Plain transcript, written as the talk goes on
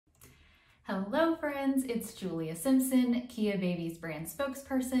Hello friends, it's Julia Simpson, Kia Babies brand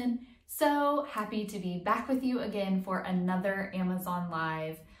spokesperson. So happy to be back with you again for another Amazon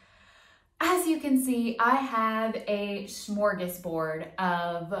Live. As you can see, I have a smorgasbord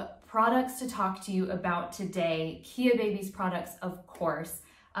of products to talk to you about today. Kia Babies products, of course.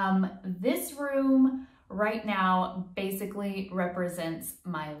 This room right now basically represents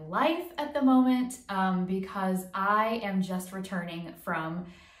my life at the moment because I am just returning from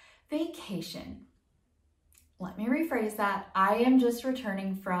vacation. Let me rephrase that. I am just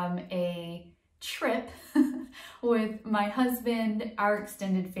returning from a trip with my husband, our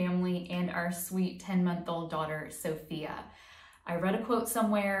extended family, and our sweet 10-month-old daughter, Sophia. I read a quote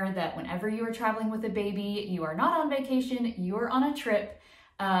somewhere that whenever you are traveling with a baby, you are not on vacation, you are on a trip.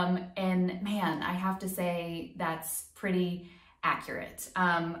 And man, I have to say that's pretty accurate.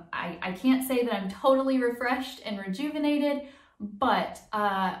 I can't say that I'm totally refreshed and rejuvenated, but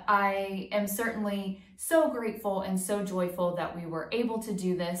I am certainly so grateful and so joyful that we were able to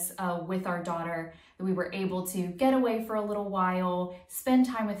do this with our daughter, that we were able to get away for a little while, spend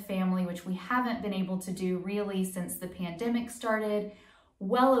time with family, which we haven't been able to do really since the pandemic started,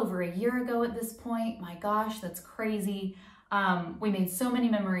 well over a year ago at this point. My gosh, that's crazy. We made so many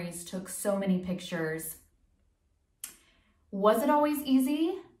memories, took so many pictures. Was it always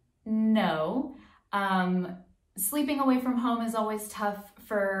easy? No. Sleeping away from home is always tough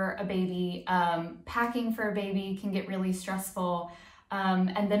for a baby. Packing for a baby can get really stressful.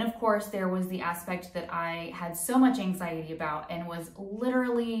 And then of course there was the aspect that I had so much anxiety about and was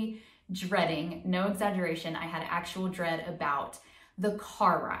literally dreading, no exaggeration, I had actual dread about the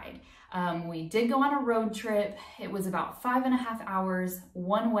car ride. We did go on a road trip. It was about 5.5 hours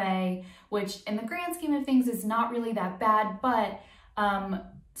one way, which in the grand scheme of things is not really that bad, but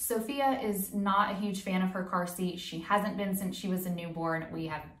Sophia is not a huge fan of her car seat. She hasn't been since she was a newborn. We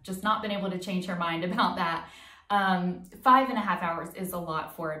have just not been able to change her mind about that. 5.5 hours is a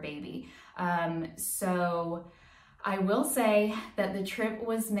lot for a baby. So I will say that the trip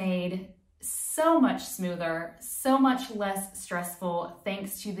was made so much smoother, so much less stressful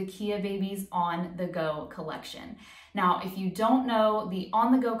thanks to the Kia Babies On The Go collection. Now, if you don't know, the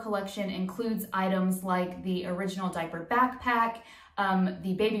On The Go collection includes items like the original diaper backpack,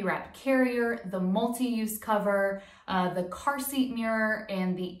 the baby wrap carrier, the multi-use cover, the car seat mirror,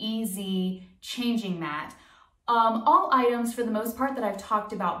 and the EZEE changing mat. All items for the most part that I've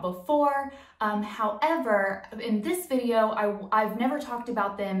talked about before. However, in this video, I've never talked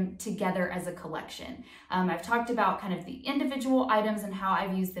about them together as a collection. I've talked about kind of the individual items and how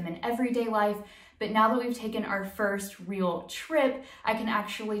I've used them in everyday life. But now that we've taken our first real trip, I can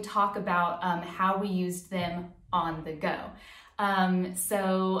actually talk about how we used them on the go.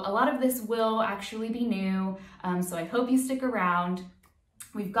 So a lot of this will actually be new. So I hope you stick around.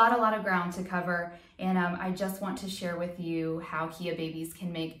 We've got a lot of ground to cover, and I just want to share with you how Kia Babies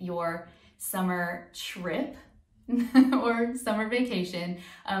can make your summer trip or summer vacation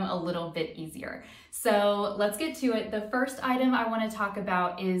a little bit easier. So let's get to it. The first item I want to talk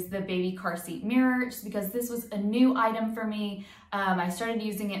about is the baby car seat mirror, just because this was a new item for me. I started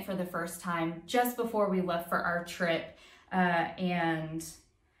using it for the first time just before we left for our trip, and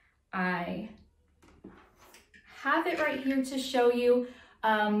I have it right here to show you.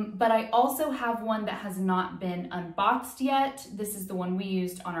 But I also have one that has not been unboxed yet. This is the one we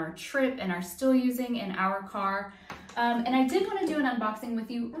used on our trip and are still using in our car. And I did want to do an unboxing with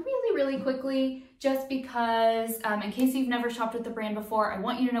you really quickly, just because in case you've never shopped with the brand before, I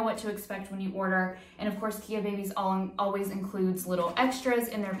want you to know what to expect when you order. And of course, Kia Babies always includes little extras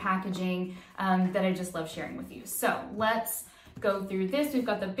in their packaging that I just love sharing with you. So let's go through this. We've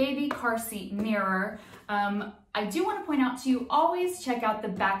got the baby car seat mirror. I do want to point out to you, always check out the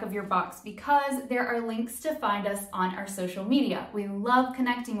back of your box because there are links to find us on our social media. We love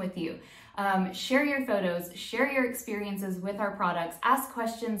connecting with you. Share your photos, share your experiences with our products, ask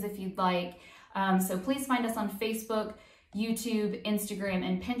questions if you'd like. So please find us on Facebook, YouTube, Instagram,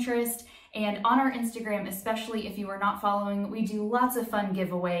 and Pinterest. And on our Instagram, especially if you are not following, we do lots of fun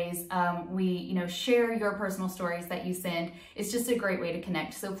giveaways. We share your personal stories that you send. It's just a great way to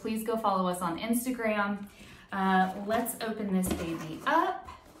connect. So please go follow us on Instagram. Let's open this baby up.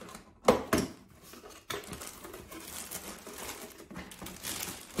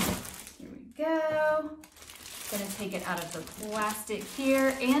 Here we go. Gonna take it out of the plastic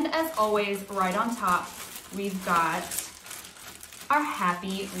here. And as always, right on top, we've got our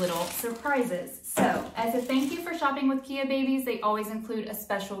happy little surprises. So as a thank you for shopping with Kia Babies, they always include a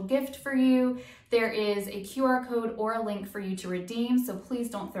special gift for you. There is a QR code or a link for you to redeem, so please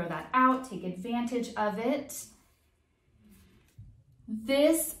don't throw that out. Take advantage of it.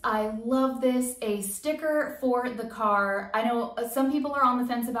 This, I love this, a sticker for the car. I know some people are on the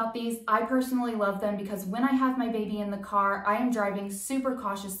fence about these. I personally love them because when I have my baby in the car, I am driving super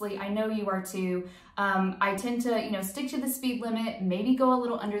cautiously. I know you are too. I tend to, stick to the speed limit, maybe go a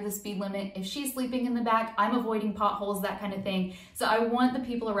little under the speed limit. If she's sleeping in the back, I'm avoiding potholes, that kind of thing. So I want the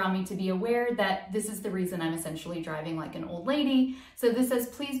people around me to be aware that this is the reason I'm essentially driving like an old lady. So this says,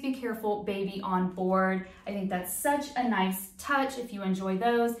 please be careful, baby on board. I think that's such a nice touch if you enjoy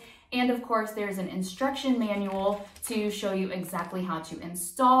those. And of course, there's an instruction manual to show you exactly how to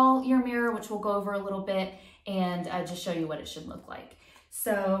install your mirror, which we'll go over a little bit, and just show you what it should look like.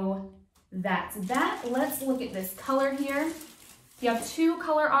 So that's that. Let's look at this color here. You have two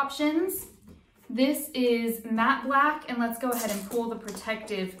color options. This is matte black, and let's go ahead and pull the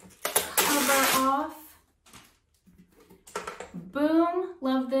protective cover off. Boom,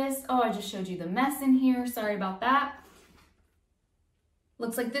 love this. Oh, I just showed you the mess in here. Sorry about that.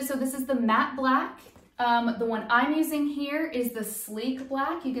 Looks like this. So this is the matte black. The one I'm using here is the sleek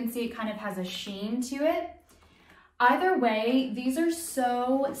black. You can see it kind of has a sheen to it. Either way, these are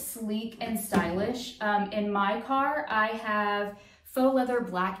so sleek and stylish. In my car, I have faux leather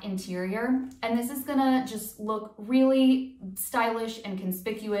black interior, and this is gonna just look really stylish and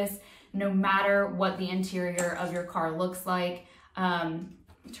conspicuous no matter what the interior of your car looks like. Let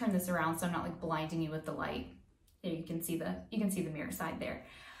me turn this around so I'm not like blinding you with the light. There, you can see the mirror side there.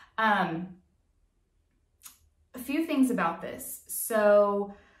 A few things about this.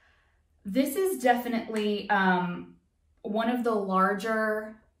 So this is definitely one of the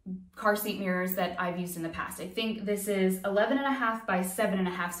larger car seat mirrors that I've used in the past. I think this is 11.5 by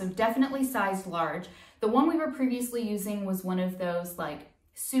 7.5, so definitely sized large. The one we were previously using was one of those like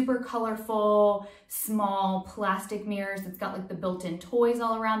super colorful, small plastic mirrors that's got like the built-in toys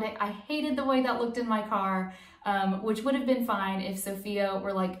all around it. I hated the way that looked in my car, which would have been fine if Sophia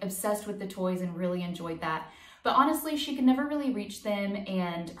were like obsessed with the toys and really enjoyed that. But honestly, she could never really reach them,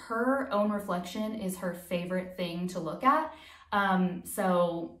 and her own reflection is her favorite thing to look at.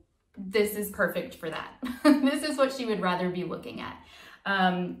 So this is perfect for that. This is what she would rather be looking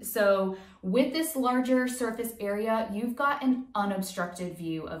at. So with this larger surface area, you've got an unobstructed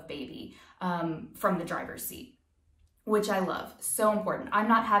view of baby from the driver's seat, which I love. So important. I'm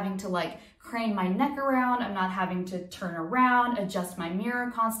not having to like crane my neck around. I'm not having to turn around, adjust my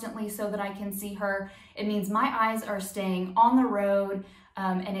mirror constantly so that I can see her. It means my eyes are staying on the road,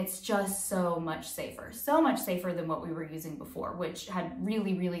 and it's just so much safer than what we were using before, which had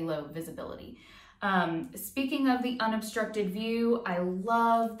really, really low visibility. Speaking of the unobstructed view, I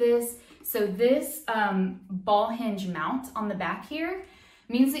love this. So this ball hinge mount on the back here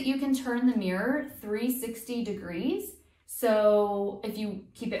means that you can turn the mirror 360 degrees. So if you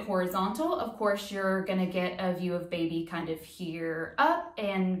keep it horizontal, of course, you're gonna get a view of baby kind of here up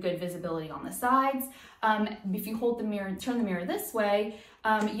and good visibility on the sides. If you hold the mirror, turn the mirror this way,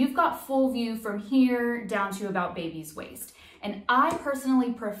 you've got full view from here down to about baby's waist. And I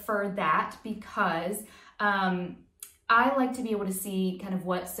personally prefer that because I like to be able to see kind of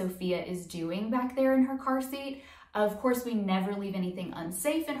what Sophia is doing back there in her car seat. Of course, we never leave anything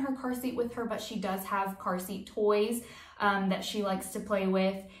unsafe in her car seat with her, but she does have car seat toys that she likes to play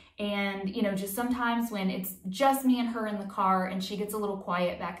with. And, just sometimes when it's just me and her in the car and she gets a little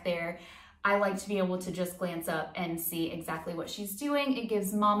quiet back there, I like to be able to just glance up and see exactly what she's doing. It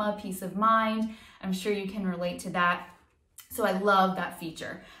gives mama peace of mind. I'm sure you can relate to that. So I love that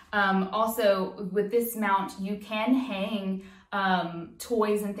feature. Also, with this mount, you can hang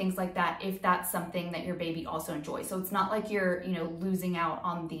toys and things like that if that's something that your baby also enjoys. So it's not like you're, losing out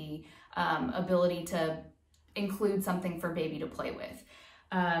on the ability to include something for baby to play with.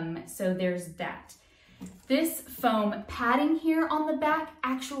 So there's that. This foam padding here on the back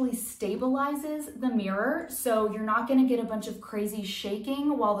actually stabilizes the mirror, so you're not gonna get a bunch of crazy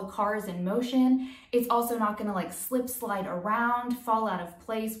shaking while the car is in motion. It's also not gonna like slip slide around, fall out of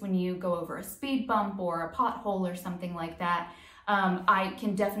place when you go over a speed bump or a pothole or something like that. I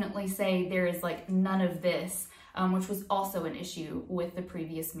can definitely say there is like none of this, which was also an issue with the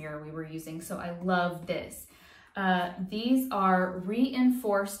previous mirror we were using, so I love this. These are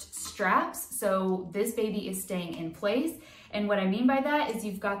reinforced straps, so this baby is staying in place. And what I mean by that is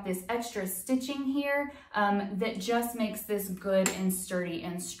you've got this extra stitching here that just makes this good and sturdy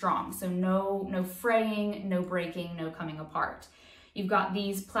and strong. So no fraying, no breaking, no coming apart. You've got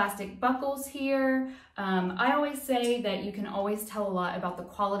these plastic buckles here. I always say that you can always tell a lot about the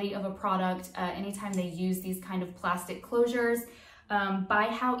quality of a product anytime they use these kind of plastic closures. By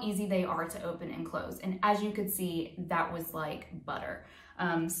how easy they are to open and close. And as you could see, that was like butter.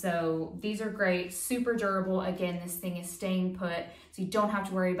 So these are great, super durable. Again, this thing is staying put, so you don't have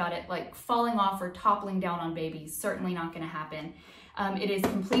to worry about it like falling off or toppling down on babies. Certainly not going to happen. It is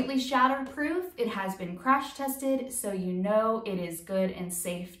completely shatterproof. It has been crash tested, so you know it is good and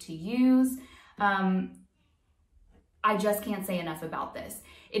safe to use. I just can't say enough about this.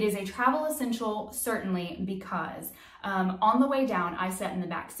 It is a travel essential, certainly, because on the way down, I sat in the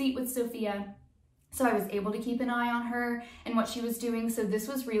back seat with Sophia, so I was able to keep an eye on her and what she was doing. So this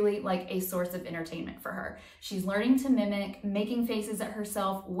was really like a source of entertainment for her. She's learning to mimic, making faces at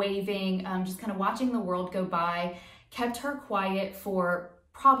herself, waving, just kind of watching the world go by, kept her quiet for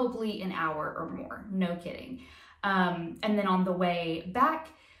probably an hour or more, no kidding. And then on the way back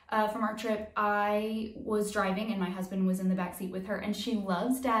from our trip, I was driving and my husband was in the back seat with her, and she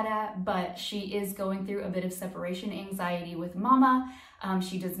loves Dada, but she is going through a bit of separation anxiety with Mama.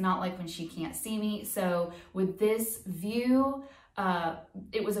 She does not like when she can't see me. So with this view,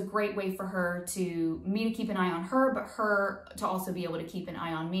 it was a great way for me to keep an eye on her, but her to also be able to keep an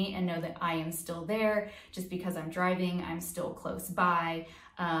eye on me and know that I am still there. Just because I'm driving, I'm still close by.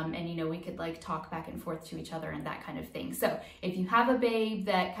 And you know, we could like talk back and forth to each other and that kind of thing. So if you have a babe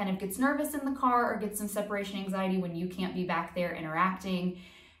that kind of gets nervous in the car or gets some separation anxiety when you can't be back there interacting,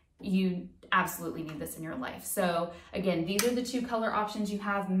 you absolutely need this in your life. So again, these are the two color options you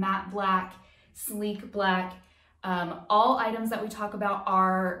have: matte black, sleek black. All items that we talk about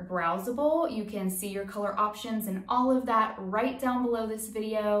are browsable. You can see your color options and all of that right down below this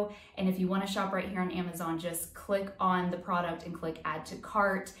video. And if you want to shop right here on Amazon, just click on the product and click add to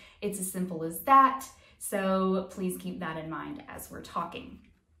cart. It's as simple as that. So please keep that in mind as we're talking.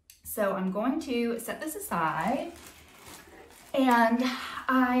 So I'm going to set this aside, and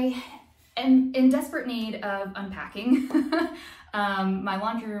I am in desperate need of unpacking. My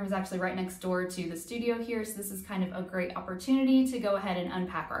laundry room is actually right next door to the studio here, so this is kind of a great opportunity to go ahead and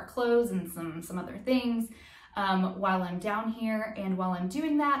unpack our clothes and some other things while I'm down here. And while I'm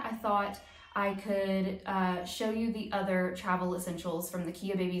doing that, I thought I could show you the other travel essentials from the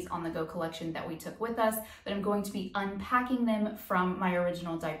Kia Babies on the Go collection that we took with us, but I'm going to be unpacking them from my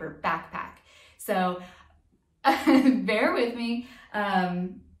original diaper backpack. So bear with me.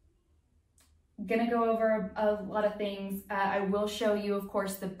 Gonna go over a lot of things. I will show you, of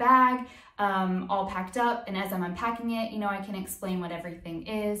course, the bag all packed up, and as I'm unpacking it, you know, I can explain what everything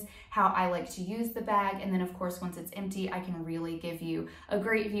is, how I like to use the bag, and then of course once it's empty, I can really give you a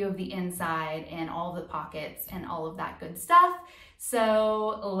great view of the inside and all the pockets and all of that good stuff.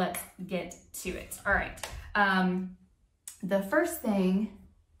 So let's get to it. All right, the first thing,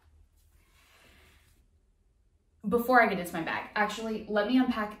 before I get into my bag, actually, let me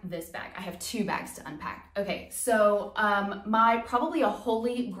unpack this bag. I have two bags to unpack. Okay, so probably a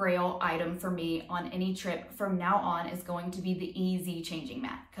holy grail item for me on any trip from now on is going to be the EZEE changing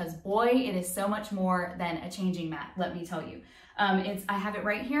mat, because boy, it is so much more than a changing mat, let me tell you. I have it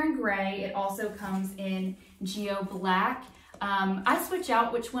right here in gray. It also comes in Geo Black. I switch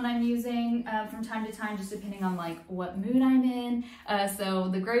out which one I'm using from time to time, just depending on like what mood I'm in. So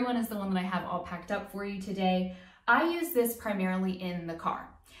the gray one is the one that I have all packed up for you today. I use this primarily in the car.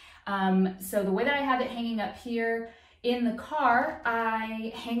 So the way that I have it hanging up here in the car,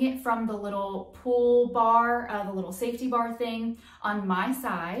 I hang it from the little pull bar, the little safety bar thing on my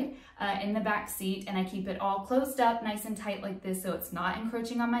side in the back seat, and I keep it all closed up nice and tight like this so it's not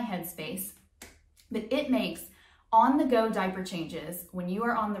encroaching on my headspace. But it makes on-the-go diaper changes when you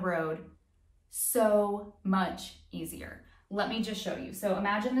are on the road so much easier. Let me just show you. So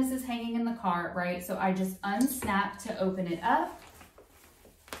imagine this is hanging in the car, right? So I just unsnap to open it up.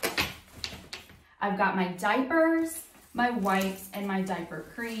 I've got my diapers, my wipes, and my diaper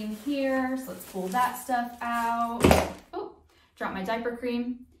cream here. So let's pull that stuff out. Oh, drop my diaper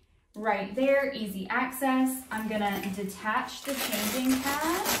cream right there, easy access. I'm gonna detach the changing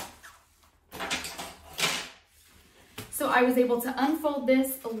pad. So I was able to unfold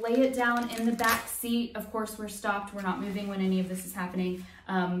this, lay it down in the back seat. Of course, we're stopped. We're not moving when any of this is happening.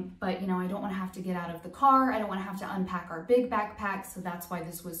 But you know, I don't want to have to get out of the car. I don't want to have to unpack our big backpack. So that's why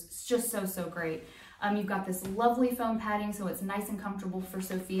this was just so great. You've got this lovely foam padding, so it's nice and comfortable for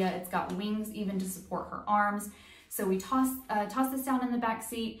Sophia. It's got wings even to support her arms. So we toss this down in the back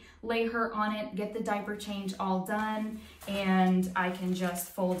seat, lay her on it, get the diaper change all done, and I can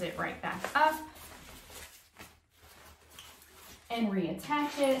just fold it right back up and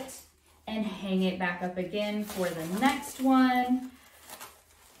reattach it and hang it back up again for the next one.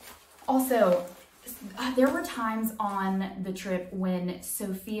 Also, there were times on the trip when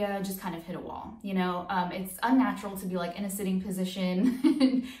Sophia just kind of hit a wall. You know, it's unnatural to be like in a sitting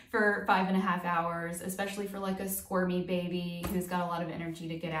position for 5.5 hours, especially for like a squirmy baby who's got a lot of energy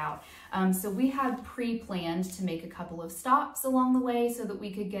to get out. So we had pre-planned to make a couple of stops along the way so that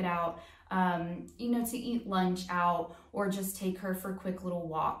we could get out, you know, to eat lunch out or just take her for quick little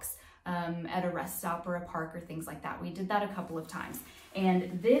walks at a rest stop or a park or things like that. We did that a couple of times.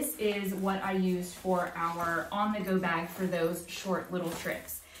 And this is what I used for our on-the-go bag for those short little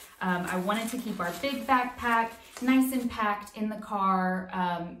trips. I wanted to keep our big backpack nice and packed in the car.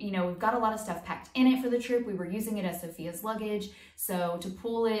 You know, we've got a lot of stuff packed in it for the trip. We were using it as Sophia's luggage. So to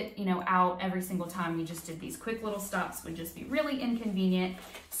pull it, you know, out every single time we just did these quick little stops would just be really inconvenient.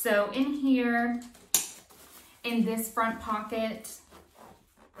 So in here, in this front pocket,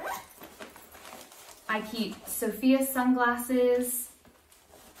 I keep Sophia's sunglasses,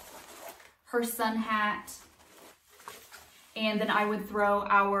 her sun hat, and then I would throw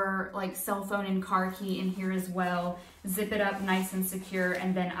our like cell phone and car key in here as well, zip it up nice and secure,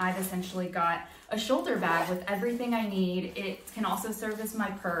 and then I've essentially got a shoulder bag with everything I need. It can also serve as my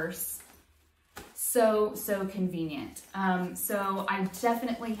purse. So convenient. So I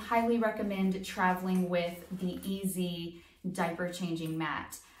definitely highly recommend traveling with the EZEE diaper changing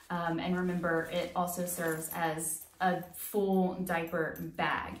mat. And remember, it also serves as a full diaper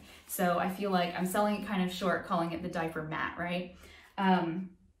bag. So I feel like I'm selling it kind of short, calling it the diaper mat, right?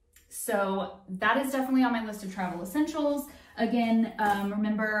 So that is definitely on my list of travel essentials. Again,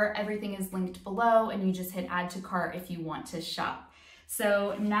 remember, everything is linked below and you just hit add to cart if you want to shop.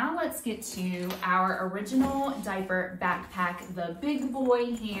 So now let's get to our original diaper backpack, the big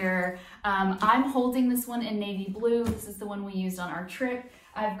boy here. I'm holding this one in navy blue. This is the one we used on our trip.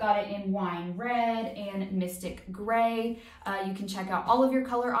 I've got it in wine red and mystic gray. You can check out all of your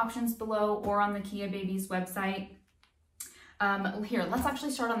color options below or on the Kia Babies website. Here, let's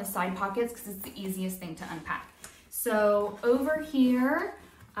actually start on the side pockets because it's the easiest thing to unpack. So over here,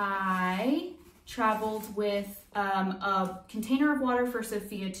 I traveled with a container of water for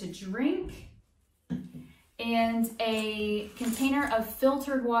Sophia to drink and a container of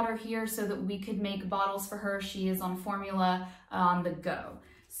filtered water here so that we could make bottles for her. She is on formula on the go.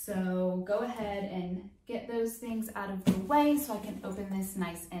 So go ahead and get those things out of the way so I can open this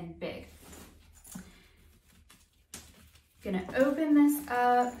nice and big. Gonna open this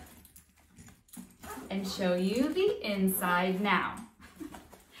up and show you the inside now.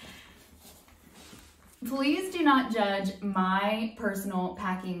 Please do not judge my personal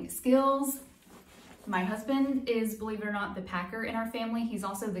packing skills. My husband is, believe it or not, the packer in our family. He's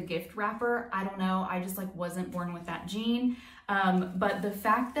also the gift wrapper. I don't know, I just like wasn't born with that gene. But the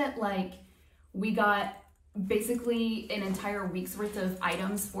fact that like we got basically an entire week's worth of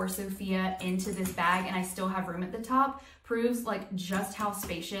items for Sophia into this bag and I still have room at the top proves like just how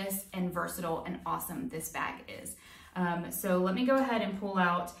spacious and versatile and awesome this bag is. So let me go ahead and pull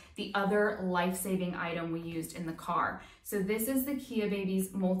out the other life-saving item we used in the car. So this is the Kia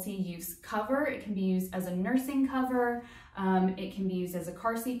Babies multi-use cover. It can be used as a nursing cover. It can be used as a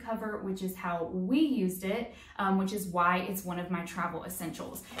car seat cover, which is how we used it, which is why it's one of my travel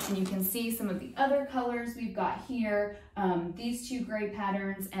essentials. And you can see some of the other colors we've got here, these two gray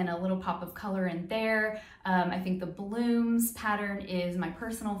patterns and a little pop of color in there. I think the blooms pattern is my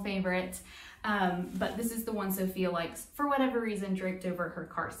personal favorite. But this is the one Sophia likes, for whatever reason, draped over her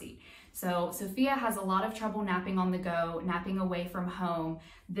car seat. So Sophia has a lot of trouble napping on the go, napping away from home.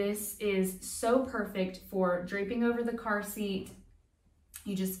 This is so perfect for draping over the car seat.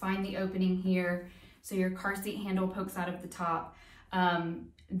 You just find the opening here, so your car seat handle pokes out of the top.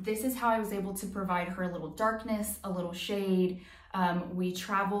 This is how I was able to provide her a little darkness, a little shade. We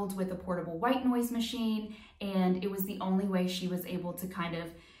traveled with a portable white noise machine, and it was the only way she was able to kind of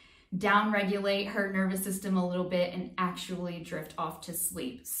down-regulate her nervous system a little bit and actually drift off to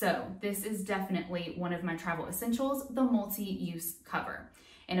sleep. So this is definitely one of my travel essentials, the multi-use cover.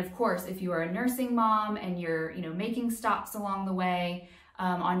 And of course, if you are a nursing mom and you're, making stops along the way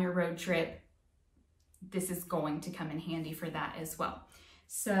on your road trip, this is going to come in handy for that as well.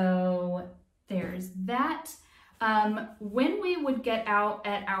 So there's that. When we would get out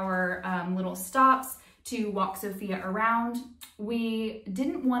at our little stops to walk Sophia around, we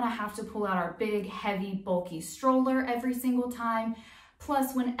didn't want to have to pull out our big, heavy, bulky stroller every single time.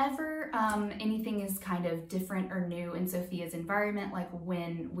 Plus, whenever anything is kind of different or new in Sophia's environment, like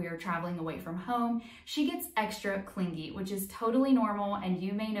when we're traveling away from home, she gets extra clingy, which is totally normal, and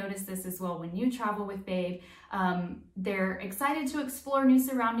you may notice this as well when you travel with Babe. They're excited to explore new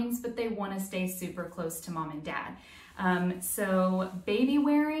surroundings, but they want to stay super close to mom and dad. So baby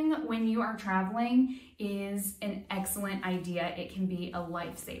wearing when you are traveling is an excellent idea. It can be a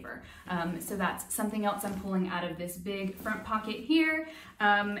lifesaver. So that's something else I'm pulling out of this big front pocket here.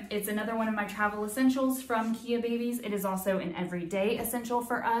 It's another one of my travel essentials from Kia Babies. It is also an everyday essential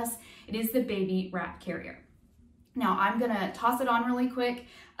for us. It is the baby wrap carrier. Now I'm gonna toss it on really quick,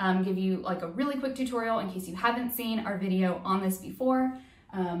 give you like a really quick tutorial in case you haven't seen our video on this before.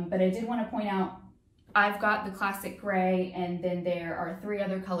 But I did want to point out I've got the classic gray, and then there are 3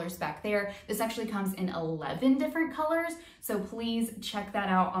 other colors back there. This actually comes in 11 different colors, so please check that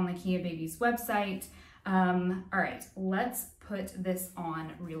out on the Kia Babies website. All right, let's put this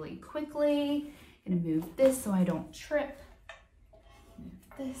on really quickly. I'm gonna move this so I don't trip. Move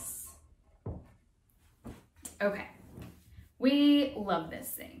this. Okay, we love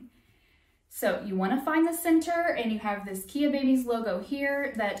this thing. So you want to find the center, and you have this Kia Babies logo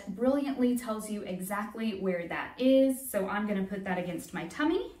here that brilliantly tells you exactly where that is. So I'm going to put that against my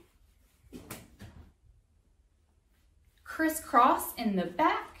tummy. Crisscross in the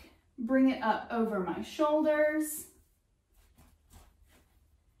back, bring it up over my shoulders.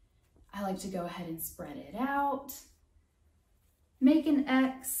 I like to go ahead and spread it out. Make an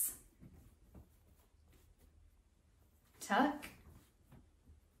X. Tuck.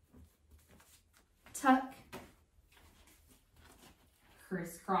 Tuck,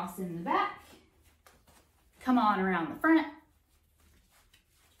 crisscross in the back, come on around the front,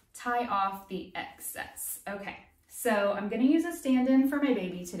 tie off the excess. Okay, so I'm gonna use a stand-in for my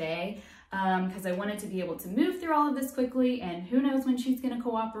baby today because I wanted to be able to move through all of this quickly, and who knows when she's gonna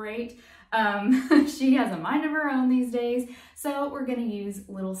cooperate. She has a mind of her own these days, so we're gonna use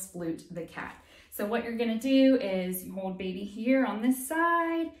little Sploot the cat. So what you're gonna do is you hold baby here on this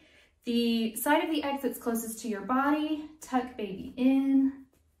side. The side of the X that's closest to your body, tuck baby in.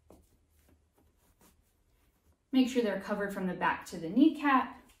 Make sure they're covered from the back to the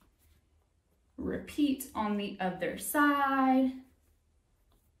kneecap. Repeat on the other side.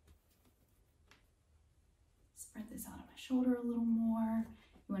 Spread this out on my shoulder a little more.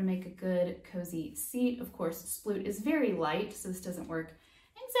 You want to make a good cozy seat. Of course, Sploot is very light, so this doesn't work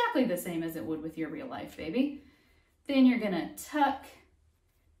exactly the same as it would with your real life baby. Then you're gonna tuck,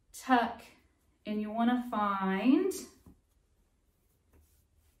 tuck, and you want to find,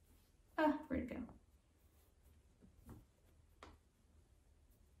 where'd it go?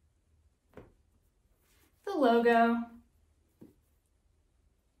 The logo,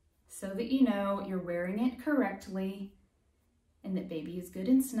 so that you know you're wearing it correctly and that baby is good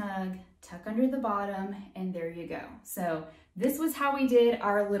and snug. Tuck under the bottom, and there you go. So this was how we did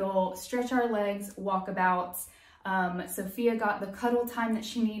our little stretch our legs walkabouts. Sophia got the cuddle time that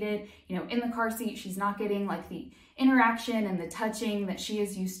she needed. You know, in the car seat, she's not getting like the interaction and the touching that she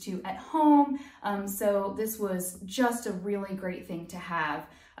is used to at home. So this was just a really great thing to have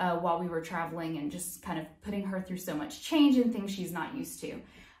while we were traveling, and just kind of putting her through so much change and things she's not used to.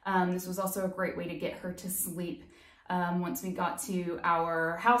 This was also a great way to get her to sleep once we got to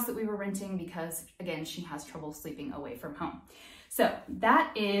our house that we were renting, because again, she has trouble sleeping away from home. So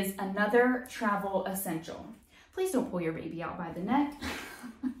that is another travel essential. Please don't pull your baby out by the neck.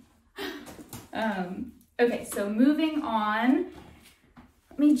 Okay, so moving on,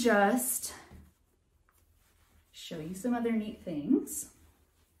 let me just show you some other neat things.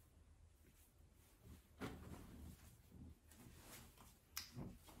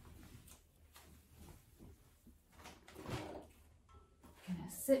 I'm gonna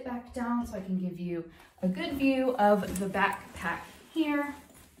sit back down so I can give you a good view of the backpack here.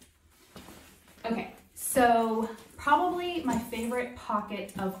 Okay. So probably my favorite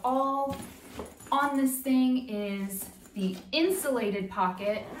pocket of all on this thing is the insulated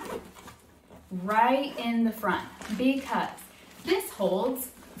pocket right in the front, because this holds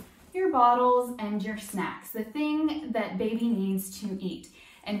your bottles and your snacks, the thing that baby needs to eat.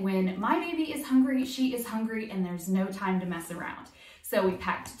 And when my baby is hungry, she is hungry, and there's no time to mess around. So we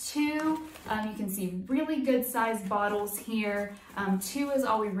packed 2. You can see really good sized bottles here. 2 is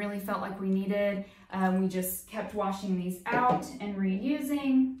all we really felt like we needed. We just kept washing these out and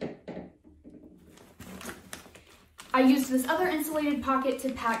reusing. I used this other insulated pocket to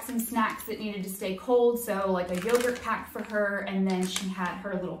pack some snacks that needed to stay cold, so like a yogurt pack for her, and then she had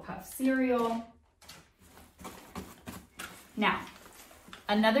her little puff cereal. Now,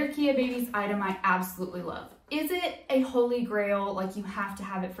 another Kia Babies item I absolutely love. Is it a holy grail, like you have to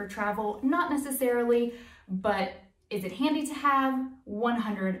have it for travel? Not necessarily, but is it handy to have?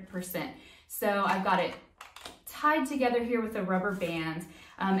 100%. So I've got it tied together here with a rubber band,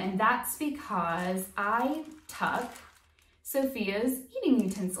 and that's because I tuck Sophia's eating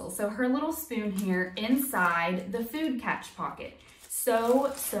utensils. So her little spoon here inside the food catch pocket.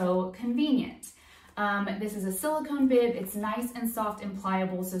 So convenient. This is a silicone bib. It's nice and soft and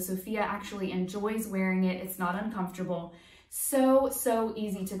pliable, so Sophia actually enjoys wearing it. It's not uncomfortable. So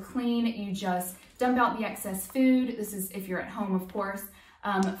easy to clean. You just dump out the excess food. This is if you're at home, of course.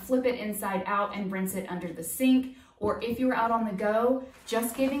 Flip it inside out and rinse it under the sink. Or if you're out on the go,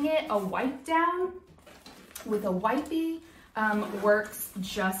 just giving it a wipe down with a wipey works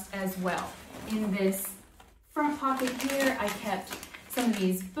just as well. In this front pocket here, I kept some of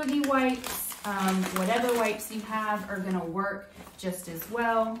these boogie wipes. Whatever wipes you have are gonna work just as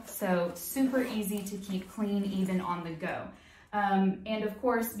well. So super easy to keep clean even on the go. And of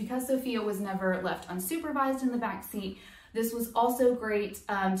course, because Sophia was never left unsupervised in the back seat, this was also great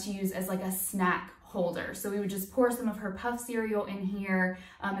to use as like a snack holder. So we would just pour some of her puff cereal in here.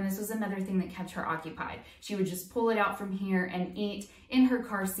 And this was another thing that kept her occupied. She would just pull it out from here and eat in her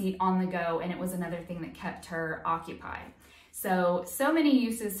car seat on the go. And it was another thing that kept her occupied. So many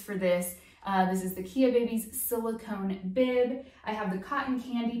uses for this. This is the Kia Babies silicone bib. I have the cotton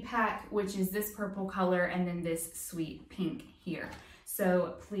candy pack, which is this purple color, and then this sweet pink here.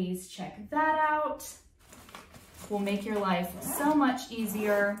 So please check that out. Will make your life so much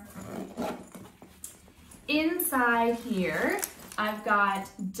easier. Inside here, I've got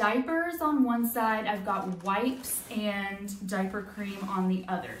diapers on one side, I've got wipes and diaper cream on the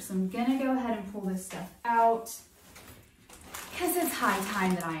other. So I'm gonna go ahead and pull this stuff out, because it's high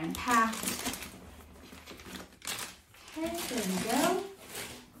time that I unpack. Okay, there we go.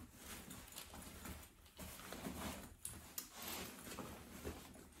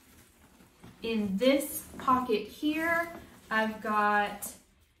 In this pocket here, I've got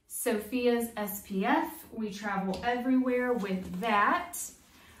Sophia's SPF. We travel everywhere with that.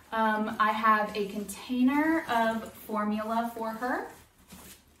 I have a container of formula for her.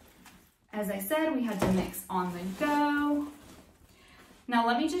 As I said, we had to mix on the go. Now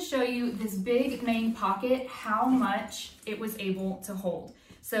let me just show you this big main pocket, how much it was able to hold.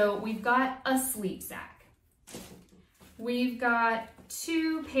 So we've got a sleep sack. We've got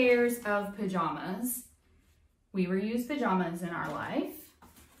 2 pairs of pajamas. We reuse pajamas in our life.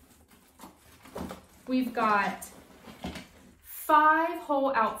 We've got 5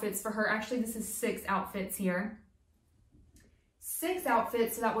 whole outfits for her. Actually, this is 6 outfits here. 6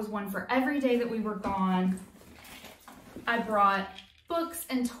 outfits, so that was one for every day that we were gone. I brought books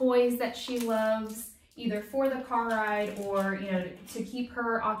and toys that she loves, either for the car ride or, you know, to keep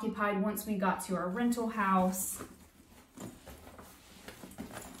her occupied once we got to our rental house.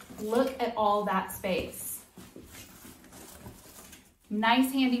 Look at all that space.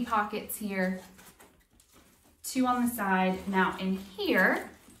 Nice handy pockets here. 2 on the side. Now in here,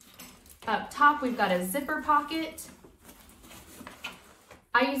 up top, we've got a zipper pocket.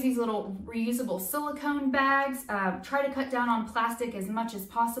 I use these little reusable silicone bags. Try to cut down on plastic as much as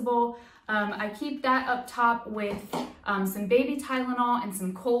possible. I keep that up top with some baby Tylenol and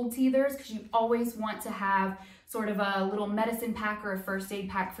some cold teethers, because you always want to have sort of a little medicine pack or a first aid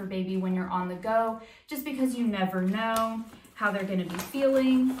pack for baby when you're on the go, just because you never know how they're gonna be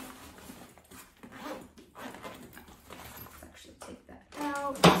feeling. Let's actually take that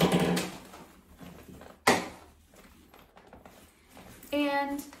out.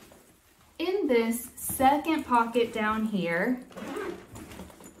 And in this second pocket down here,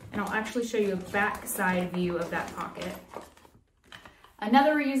 and I'll actually show you a back side view of that pocket,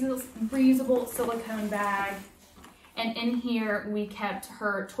 another reusable silicone bag. And in here, we kept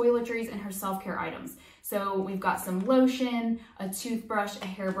her toiletries and her self-care items. So we've got some lotion, a toothbrush, a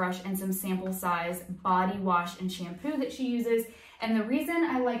hairbrush, and some sample size body wash and shampoo that she uses. And the reason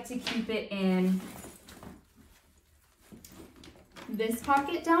I like to keep it in this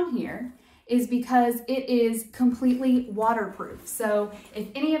pocket down here is because it is completely waterproof. So if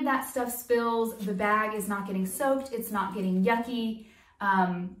any of that stuff spills, the bag is not getting soaked, it's not getting yucky.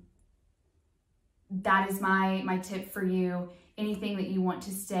 That is my tip for you. Anything that you want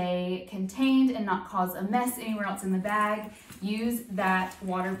to stay contained and not cause a mess anywhere else in the bag, use that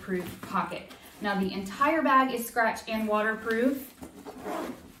waterproof pocket. Now the entire bag is scratch and waterproof.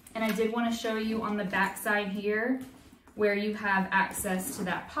 And I did want to show you on the back side here where you have access to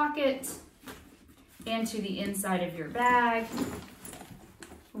that pocket and to the inside of your bag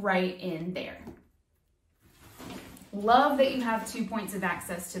right in there. Love that you have 2 points of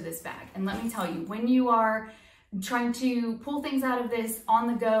access to this bag. And let me tell you, when you are trying to pull things out of this on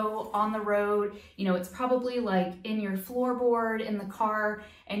the go, on the road. You know, it's probably like in your floorboard in the car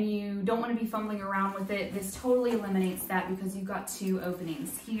and you don't want to be fumbling around with it. This totally eliminates that because you've got 2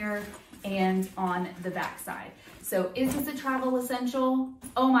 openings here and on the back side. So is this a travel essential?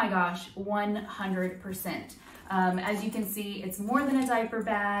 Oh my gosh, 100%. As you can see, it's more than a diaper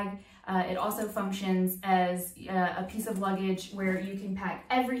bag. It also functions as a piece of luggage where you can pack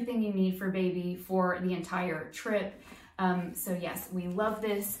everything you need for baby for the entire trip. So yes, we love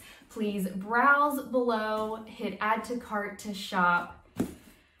this. Please browse below, hit add to cart to shop.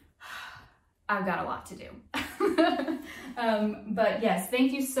 I've got a lot to do. But yes,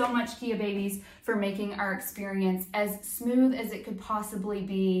 thank you so much, Kia Babies, for making our experience as smooth as it could possibly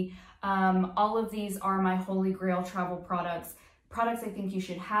be. All of these are my holy grail travel products I think you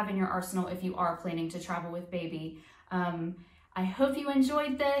should have in your arsenal if you are planning to travel with baby. I hope you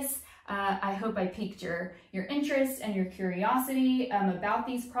enjoyed this. I hope I piqued your interest and your curiosity about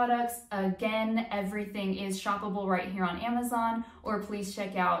these products. Again, everything is shoppable right here on Amazon, or please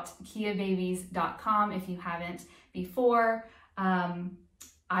check out kiababies.com if you haven't before.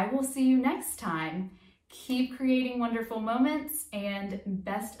 I will see you next time. Keep creating wonderful moments, and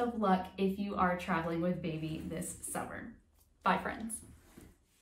best of luck if you are traveling with baby this summer. Bye, friends.